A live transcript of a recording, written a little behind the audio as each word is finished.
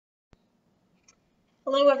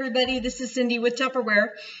Hello everybody, this is Cindy with Tupperware.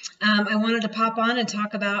 I wanted to pop on and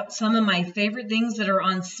talk about some of my favorite things that are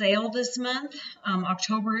on sale this month.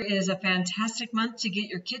 October is a fantastic month to get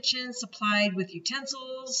your kitchen supplied with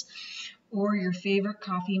utensils or your favorite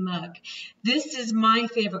coffee mug. This is my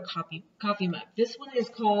favorite coffee mug. This one is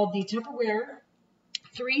called the Tupperware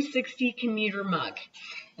 360 Commuter Mug.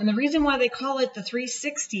 And the reason why they call it the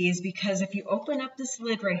 360 is because if you open up this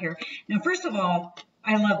lid right here, now first of all,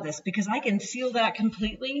 I love this because I can seal that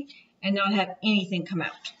completely and not have anything come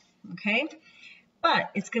out, okay? But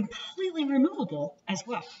it's completely removable as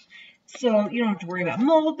well. So you don't have to worry about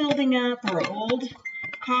mold building up or old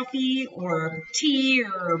coffee or tea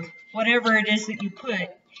or whatever it is that you put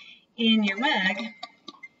in your mug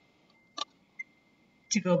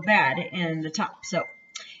to go bad in the top. So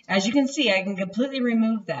as you can see, I can completely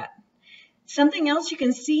remove that. Something else you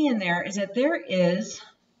can see in there is that there is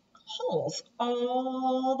holes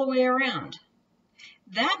all the way around.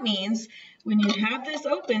 That means when you have this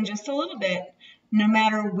open just a little bit, no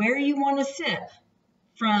matter where you want to sip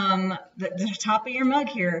from the top of your mug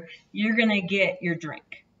here, you're going to get your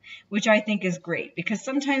drink, which I think is great because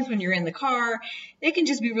sometimes when you're in the car, it can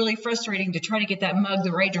just be really frustrating to try to get that mug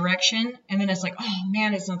the right direction. And then it's like, oh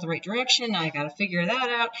man, it's not the right direction. I got to figure that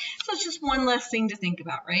out. So it's just one less thing to think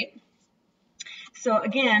about, right? So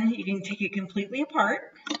again, you can take it completely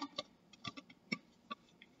apart.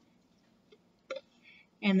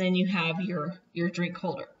 And then you have your drink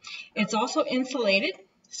holder. It's also insulated,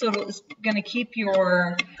 so it's going to keep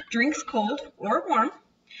your drinks cold or warm.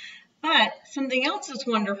 But something else that's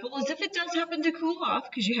wonderful is if it does happen to cool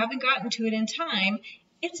off because you haven't gotten to it in time,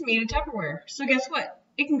 it's made of Tupperware. So guess what?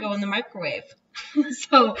 It can go in the microwave.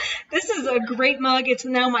 So this is a great mug. It's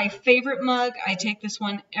now my favorite mug. I take this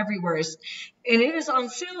one everywhere. And it is on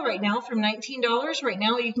sale right now from $19. Right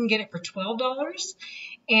now you can get it for $12.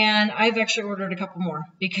 And I've actually ordered a couple more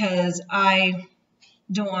because I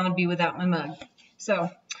don't want to be without my mug. So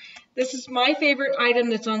this is my favorite item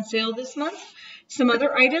that's on sale this month. Some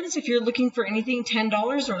other items, if you're looking for anything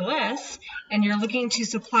 $10 or less and you're looking to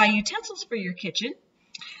supply utensils for your kitchen,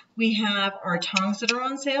 we have our tongs that are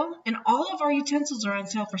on sale, and all of our utensils are on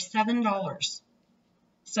sale for $7.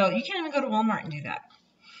 So you can't even go to Walmart and do that.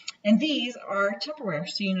 And these are Tupperware,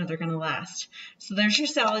 so you know they're going to last. So there's your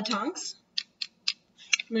salad tongs.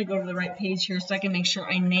 I'm going to go to the right page here so I can make sure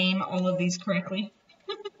I name all of these correctly.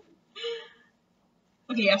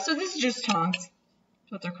 Okay, yeah, so this is just tongs.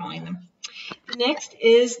 That's what they're calling them. The next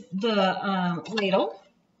is the ladle,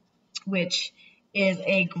 which is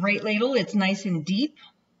a great ladle. It's nice and deep.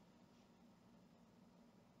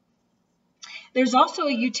 There's also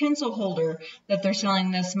a utensil holder that they're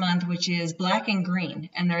selling this month, which is black and green.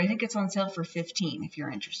 And I think it's on sale for $15 if you're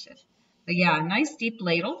interested. But yeah, nice deep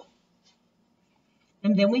ladle.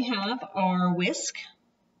 And then we have our whisk.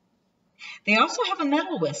 They also have a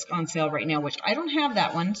metal whisk on sale right now, which I don't have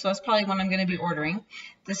that one. So that's probably one I'm going to be ordering.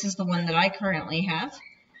 This is the one that I currently have.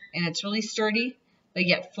 And it's really sturdy, but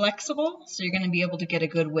yet flexible. So you're going to be able to get a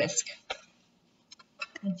good whisk.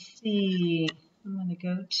 Let's see. I'm going to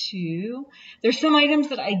go to, there's some items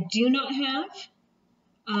that I do not have.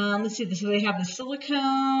 Let's see, so they have the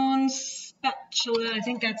silicone spatula. I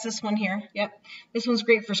think that's this one here. Yep. This one's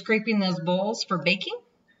great for scraping those bowls for baking.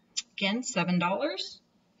 Again, $7.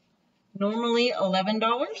 Normally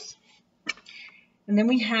 $11. And then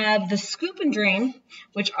we have the scoop and drain,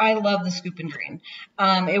 which I love the scoop and drain.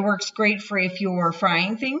 It works great for if you're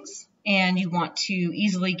frying things and you want to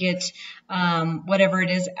easily get whatever it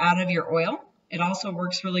is out of your oil. It also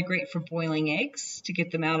works really great for boiling eggs to get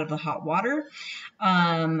them out of the hot water,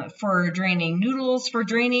 for draining noodles, for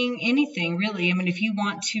draining anything really. I mean, if you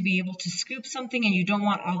want to be able to scoop something and you don't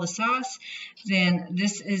want all the sauce, then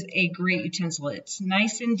this is a great utensil. It's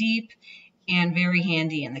nice and deep and very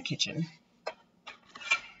handy in the kitchen.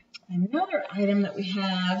 Another item that we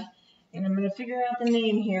have, and I'm going to figure out the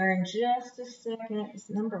name here in just a second, is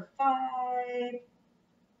number 5.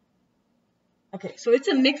 Okay, so it's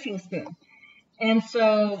a mixing spoon. And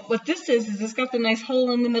so what this is it's got the nice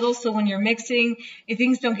hole in the middle, so when you're mixing, if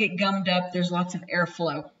things don't get gummed up, there's lots of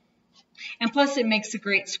airflow. And plus it makes a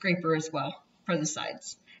great scraper as well for the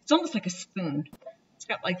sides. It's almost like a spoon. It's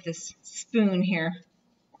got like this spoon here.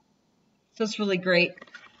 So it's really great.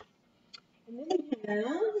 And then we have,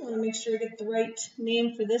 I want to make sure I get the right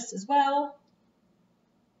name for this as well.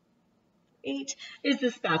 8 is the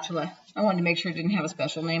spatula. I wanted to make sure it didn't have a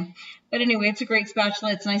special name. But anyway, it's a great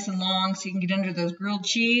spatula. It's nice and long, so you can get under those grilled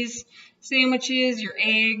cheese sandwiches, your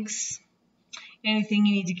eggs, anything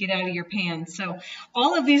you need to get out of your pan. So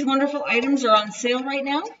all of these wonderful items are on sale right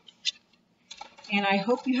now. And I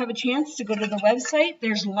hope you have a chance to go to the website.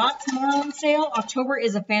 There's lots more on sale. October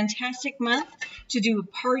is a fantastic month to do a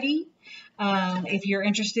party. If you're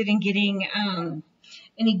interested in getting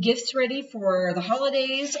any gifts ready for the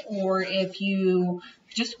holidays, or if you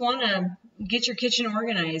just want to get your kitchen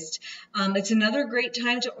organized, it's another great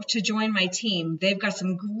time to join my team. They've got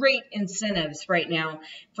some great incentives right now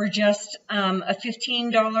for just a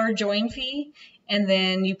 $15 join fee. And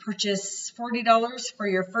then you purchase $40 for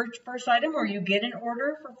your first item, or you get an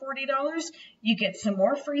order for $40, you get some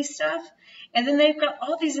more free stuff. And then they've got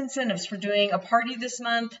all these incentives for doing a party this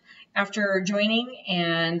month after joining.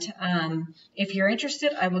 And if you're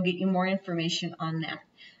interested, I will get you more information on that.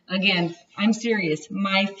 Again, I'm serious,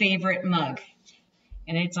 my favorite mug.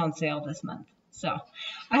 And it's on sale this month. So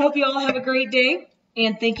I hope you all have a great day.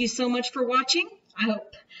 And thank you so much for watching. I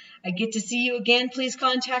hope I get to see you again. Please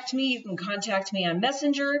contact me. You can contact me on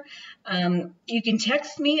Messenger. You can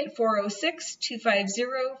text me at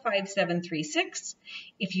 406-250-5736.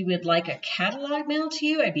 If you would like a catalog mailed to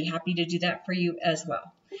you, I'd be happy to do that for you as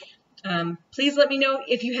well. Please let me know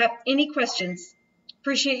if you have any questions.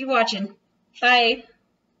 Appreciate you watching. Bye.